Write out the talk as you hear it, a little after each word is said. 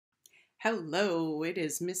Hello, it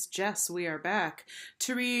is Miss Jess. We are back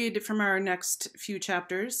to read from our next few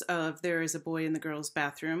chapters of There is a Boy in the Girl's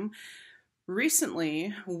Bathroom.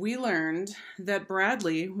 Recently, we learned that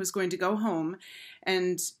Bradley was going to go home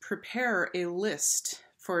and prepare a list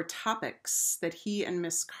for topics that he and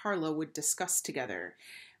Miss Carla would discuss together.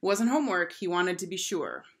 It wasn't homework, he wanted to be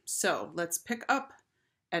sure. So let's pick up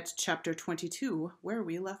at chapter 22, where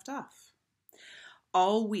we left off.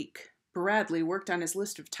 All week, Bradley worked on his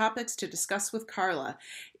list of topics to discuss with Carla.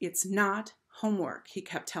 It's not homework, he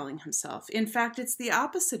kept telling himself. In fact, it's the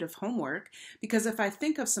opposite of homework, because if I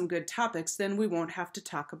think of some good topics, then we won't have to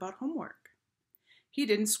talk about homework. He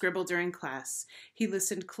didn't scribble during class. He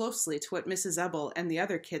listened closely to what Mrs. Ebel and the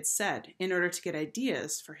other kids said in order to get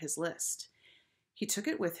ideas for his list. He took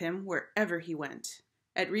it with him wherever he went.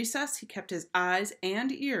 At recess, he kept his eyes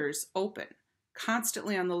and ears open,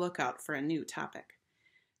 constantly on the lookout for a new topic.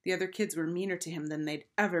 The other kids were meaner to him than they'd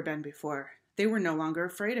ever been before. They were no longer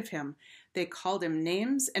afraid of him. They called him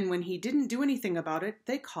names, and when he didn't do anything about it,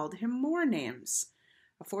 they called him more names.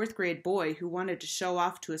 A fourth-grade boy who wanted to show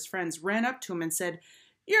off to his friends ran up to him and said,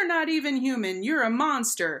 "You're not even human. You're a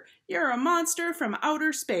monster. You're a monster from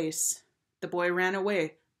outer space." The boy ran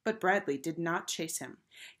away, but Bradley did not chase him.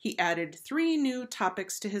 He added 3 new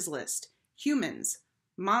topics to his list: humans,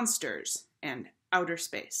 monsters, and outer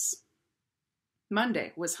space.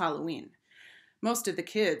 Monday was Halloween. Most of the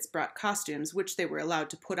kids brought costumes, which they were allowed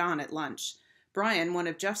to put on at lunch. Brian, one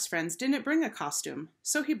of Jeff's friends, didn't bring a costume,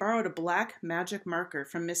 so he borrowed a black magic marker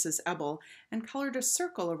from Mrs. Ebel and colored a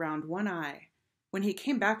circle around one eye. When he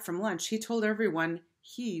came back from lunch, he told everyone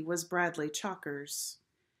he was Bradley Chalkers.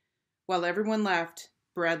 While everyone left,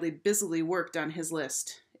 Bradley busily worked on his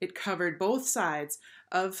list. It covered both sides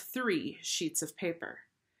of 3 sheets of paper.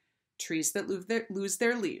 Trees that lose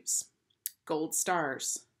their leaves. Gold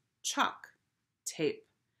stars, chalk, tape.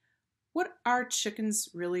 What are chickens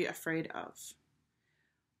really afraid of?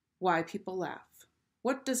 Why people laugh.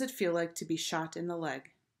 What does it feel like to be shot in the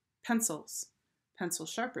leg? Pencils, pencil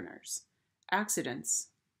sharpeners, accidents,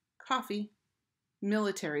 coffee,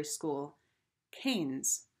 military school,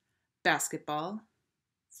 canes, basketball,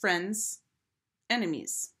 friends,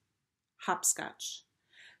 enemies, hopscotch,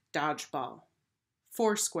 dodgeball,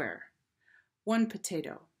 4 square, 1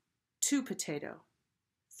 potato, 2 potato,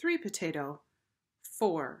 3 potato,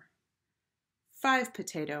 4, 5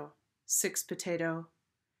 potato, 6 potato,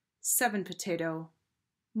 7 potato,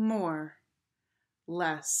 more,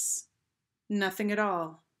 less, nothing at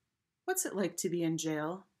all. What's it like to be in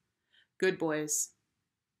jail? Good boys,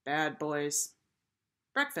 bad boys.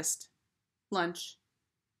 Breakfast, lunch,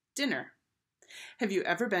 dinner. Have you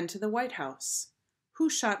ever been to the White House? Who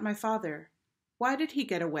shot my father? Why did he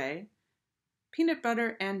get away? Peanut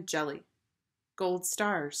butter and jelly, gold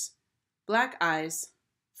stars, black eyes,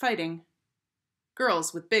 fighting,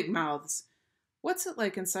 girls with big mouths. What's it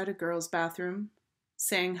like inside a girl's bathroom?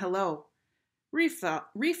 Saying hello,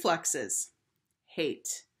 reflexes,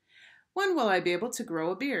 hate. When will I be able to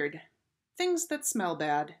grow a beard? Things that smell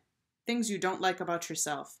bad, things you don't like about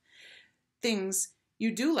yourself, things you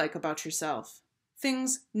do like about yourself,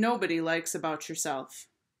 things nobody likes about yourself,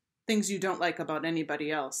 things you don't like about anybody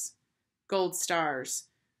else. Gold stars.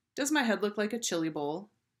 Does my head look like a chili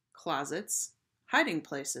bowl? Closets. Hiding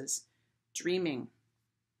places. Dreaming.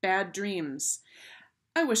 Bad dreams.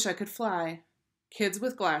 I wish I could fly. Kids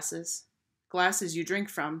with glasses. Glasses you drink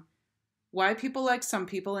from. Why people like some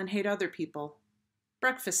people and hate other people.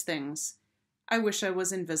 Breakfast things. I wish I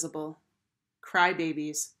was invisible.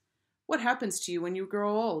 Crybabies. What happens to you when you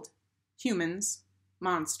grow old? Humans.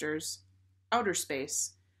 Monsters. Outer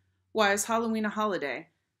space. Why is Halloween a holiday?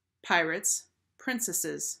 Pirates,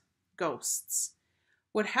 princesses, ghosts.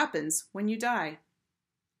 What happens when you die?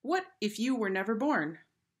 What if you were never born?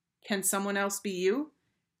 Can someone else be you?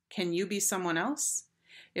 Can you be someone else?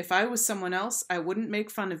 If I was someone else, I wouldn't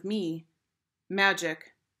make fun of me.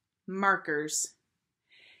 Magic. Markers.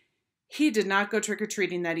 He did not go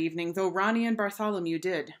trick-or-treating that evening, though Ronnie and Bartholomew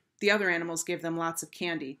did. The other animals gave them lots of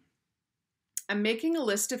candy. I'm making a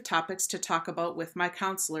list of topics to talk about with my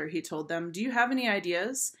counselor, he told them. Do you have any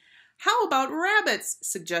ideas? How about rabbits?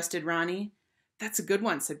 Suggested Ronnie. That's a good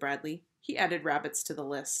one, said Bradley. He added rabbits to the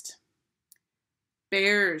list.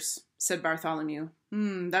 Bears, said Bartholomew.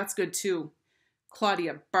 That's good too.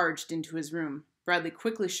 Claudia barged into his room. Bradley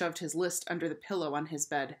quickly shoved his list under the pillow on his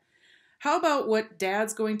bed. How about what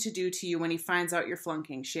Dad's going to do to you when he finds out you're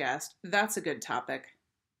flunking, she asked. That's a good topic.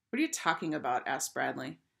 What are you talking about? Asked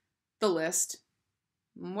Bradley. The list.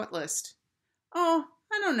 What list? Oh,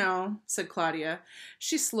 I don't know, said Claudia.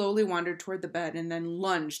 She slowly wandered toward the bed and then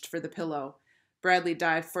lunged for the pillow. Bradley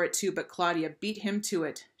dived for it too, but Claudia beat him to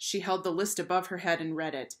it. She held the list above her head and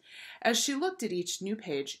read it. As she looked at each new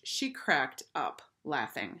page, she cracked up,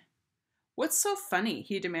 laughing. "What's so funny?"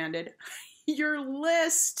 he demanded. "Your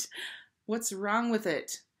list! What's wrong with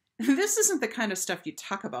it? This isn't the kind of stuff you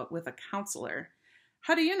talk about with a counselor."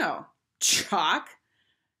 "How do you know?" "Chalk?"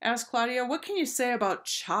 asked Claudia. "What can you say about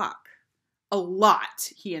chalk?" "A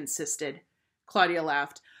lot," he insisted. Claudia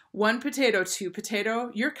laughed. "One potato, two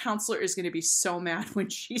potato. Your counselor is going to be so mad when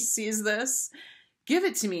she sees this." "Give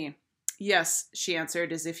it to me." "Yes," she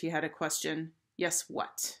answered as if he had a question. "Yes,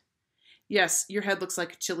 what?" "Yes, your head looks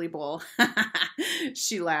like a chili bowl."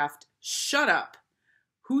 She laughed. "Shut up."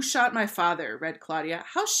 "Who shot my father?" read Claudia.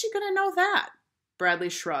 "How's she going to know that?" Bradley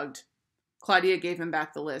shrugged. Claudia gave him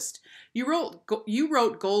back the list. You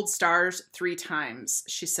wrote gold stars 3 times,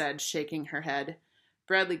 she said, shaking her head.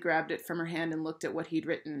 Bradley grabbed it from her hand and looked at what he'd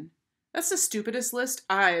written. "That's the stupidest list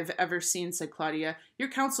I've ever seen," said Claudia. "Your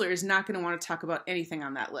counselor is not going to want to talk about anything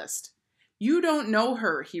on that list." "You don't know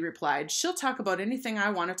her," he replied. "She'll talk about anything I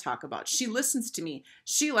want to talk about. She listens to me.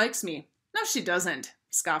 She likes me." "No, she doesn't,"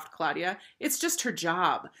 scoffed Claudia. "It's just her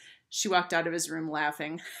job." She walked out of his room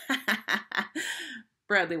laughing.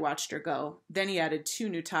 Bradley watched her go. Then he added 2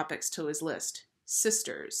 new topics to his list: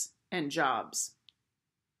 sisters and jobs.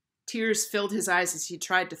 Tears filled his eyes as he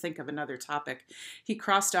tried to think of another topic. He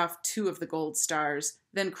crossed off 2 of the gold stars,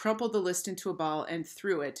 then crumpled the list into a ball and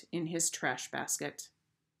threw it in his trash basket.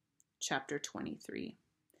 Chapter 23.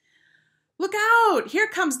 "Look out! Here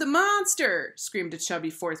comes the monster!" screamed a chubby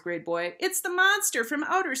 4th grade boy. "It's the monster from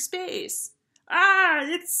outer space!" "Ah,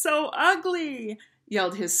 it's so ugly!"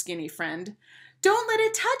 yelled his skinny friend. "Don't let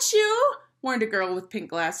it touch you!" warned a girl with pink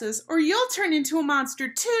glasses, "or you'll turn into a monster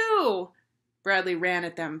too!" Bradley ran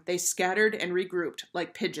at them. They scattered and regrouped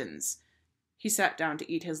like pigeons. He sat down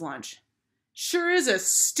to eat his lunch. "Sure is a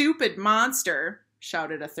stupid monster,"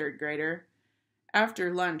 shouted a 3rd grader.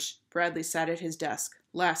 After lunch, Bradley sat at his desk,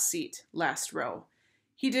 last seat, last row.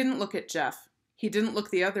 He didn't look at Jeff. He didn't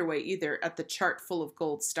look the other way either, at the chart full of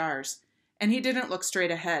gold stars. And he didn't look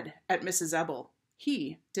straight ahead, at Mrs. Ebel.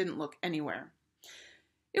 He didn't look anywhere.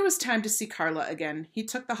 It was time to see Carla again. He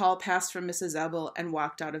took the hall pass from Mrs. Ebel and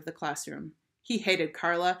walked out of the classroom. He hated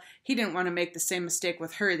Carla. He didn't want to make the same mistake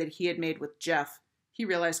with her that he had made with Jeff. He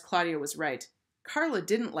realized Claudia was right. Carla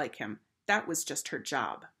didn't like him. That was just her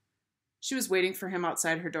job. She was waiting for him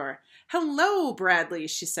outside her door. "Hello, Bradley,"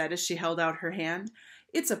 she said as she held out her hand.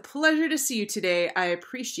 "It's a pleasure to see you today. I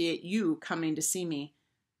appreciate you coming to see me."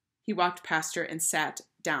 He walked past her and sat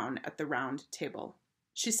down at the round table.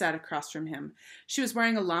 She sat across from him. She was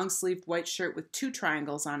wearing a long-sleeved white shirt with 2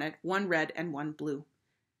 triangles on it, one red and one blue.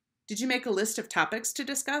 "Did you make a list of topics to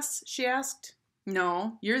discuss?" she asked.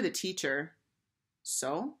 "No, you're the teacher."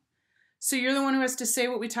 "So?" "So you're the one who has to say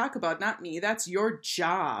what we talk about, not me. That's your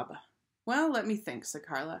job." "Well, let me think," said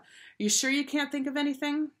Carla. "Are you sure you can't think of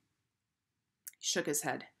anything?" He shook his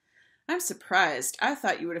head. "I'm surprised. I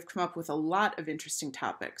thought you would have come up with a lot of interesting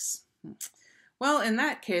topics." "Well, in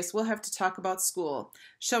that case, we'll have to talk about school.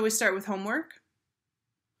 Shall we start with homework?"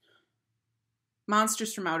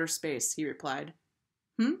 "Monsters from outer space," he replied.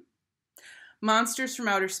 "Monsters from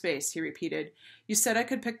outer space," he repeated. "You said I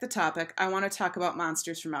could pick the topic. I want to talk about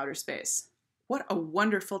monsters from outer space." "What a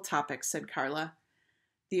wonderful topic," said Carla.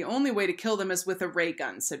 "The only way to kill them is with a ray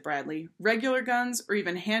gun," said Bradley. "Regular guns or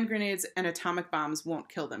even hand grenades and atomic bombs won't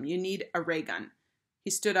kill them. You need a ray gun."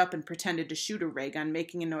 He stood up and pretended to shoot a ray gun,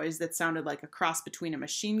 making a noise that sounded like a cross between a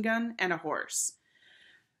machine gun and a horse.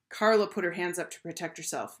 Carla put her hands up to protect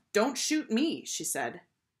herself. "Don't shoot me," she said.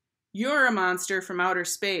 "You're a monster from outer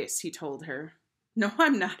space," he told her. "No,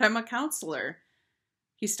 I'm not. I'm a counselor."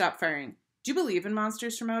 He stopped firing. "Do you believe in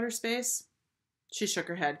monsters from outer space?" She shook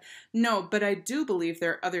her head. "No, but I do believe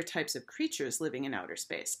there are other types of creatures living in outer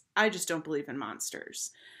space. I just don't believe in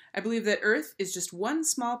monsters. I believe that Earth is just one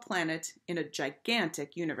small planet in a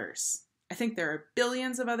gigantic universe. I think there are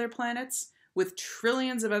billions of other planets with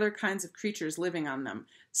trillions of other kinds of creatures living on them.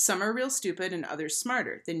 Some are real stupid and others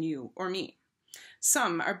smarter than you or me.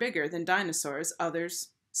 Some are bigger than dinosaurs, others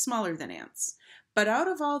smaller than ants. But out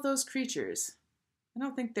of all those creatures, I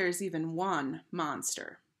don't think there's even one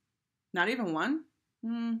monster." "Not even one?"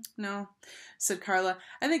 No, said Carla.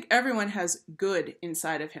 "I think everyone has good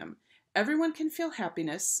inside of him. Everyone can feel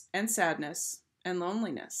happiness and sadness and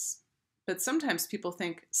loneliness. But sometimes people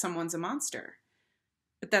think someone's a monster.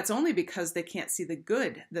 But that's only because they can't see the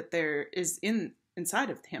good that there is inside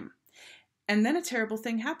of him. And then a terrible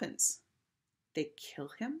thing happens. They kill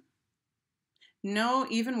him? No,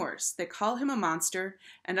 even worse. They call him a monster,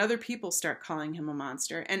 and other people start calling him a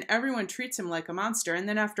monster, and everyone treats him like a monster, and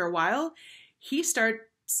then after a while, he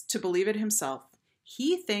starts to believe it himself.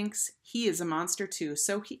 He thinks he is a monster too,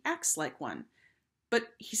 so he acts like one. But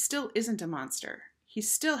he still isn't a monster. He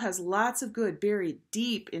still has lots of good buried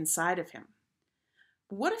deep inside of him.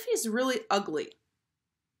 What if he's really ugly?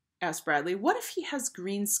 Asked Bradley. What if he has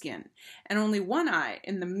green skin and only one eye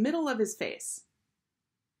in the middle of his face?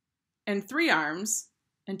 And 3 arms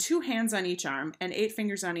and 2 hands on each arm and 8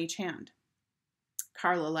 fingers on each hand.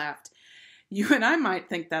 Carla laughed. You and I might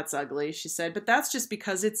think that's ugly, she said, but that's just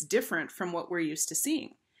because it's different from what we're used to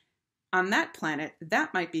seeing. On that planet,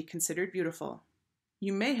 that might be considered beautiful.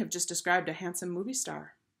 You may have just described a handsome movie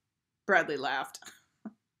star. Bradley laughed.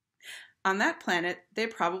 On that planet, they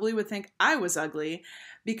probably would think I was ugly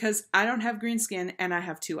because I don't have green skin and I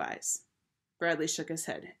have 2 eyes. Bradley shook his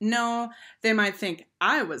head. No, they might think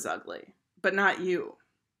I was ugly, but not you.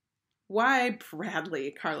 Why,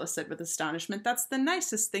 Bradley, Carla said with astonishment, that's the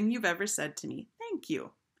nicest thing you've ever said to me. Thank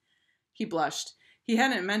you. He blushed. He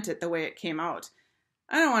hadn't meant it the way it came out.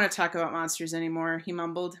 I don't want to talk about monsters anymore, he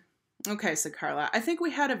mumbled. Okay, said Carla. I think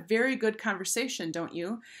we had a very good conversation, don't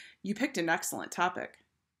you? You picked an excellent topic.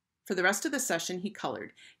 For the rest of the session, he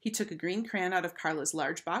colored. He took a green crayon out of Carla's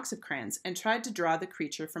large box of crayons and tried to draw the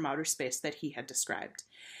creature from outer space that he had described.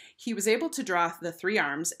 He was able to draw the 3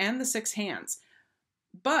 arms and the 6 hands,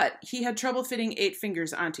 but he had trouble fitting 8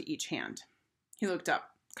 fingers onto each hand. He looked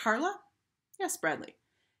up. Carla? Yes, Bradley.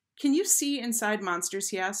 Can you see inside monsters,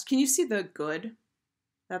 he asked. Can you see the good?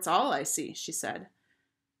 That's all I see, she said.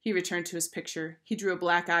 He returned to his picture. He drew a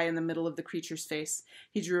black eye in the middle of the creature's face.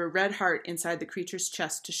 He drew a red heart inside the creature's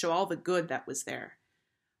chest to show all the good that was there.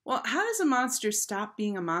 Well, how does a monster stop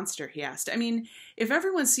being a monster, he asked. I mean, if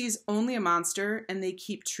everyone sees only a monster and they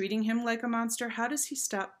keep treating him like a monster, how does he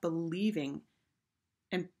stop believing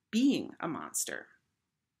and being a monster?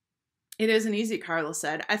 It isn't easy, Carla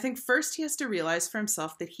said. I think first he has to realize for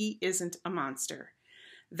himself that he isn't a monster.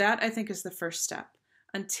 That, I think, is the first step.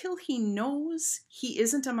 Until he knows he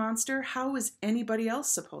isn't a monster, how is anybody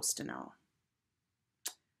else supposed to know?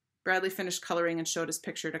 Bradley finished coloring and showed his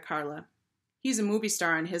picture to Carla. He's a movie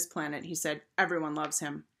star on his planet, he said. Everyone loves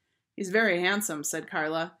him. He's very handsome, said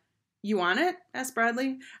Carla. You want it? Asked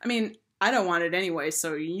Bradley. I mean, I don't want it anyway,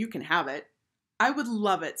 so you can have it. I would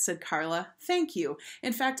love it, said Carla. Thank you.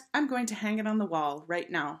 In fact, I'm going to hang it on the wall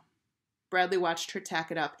right now. Bradley watched her tack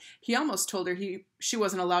it up. He almost told her she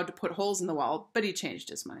wasn't allowed to put holes in the wall, but he changed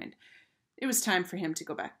his mind. It was time for him to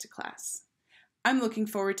go back to class. I'm looking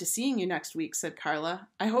forward to seeing you next week, said Carla.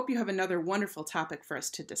 I hope you have another wonderful topic for us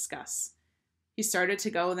to discuss. He started to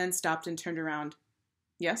go, then stopped and turned around.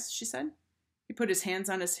 Yes, she said. He put his hands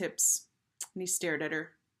on his hips, and he stared at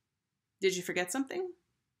her. Did you forget something?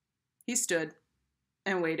 He stood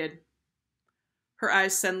and waited. Her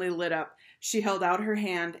eyes suddenly lit up. She held out her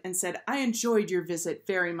hand and said, I enjoyed your visit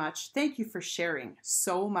very much. Thank you for sharing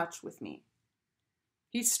so much with me.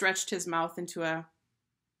 He stretched his mouth into a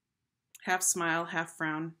half smile, half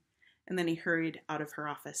frown, and then he hurried out of her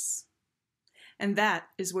office. And that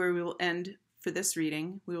is where we will end for this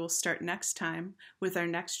reading. We will start next time with our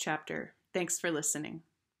next chapter. Thanks for listening.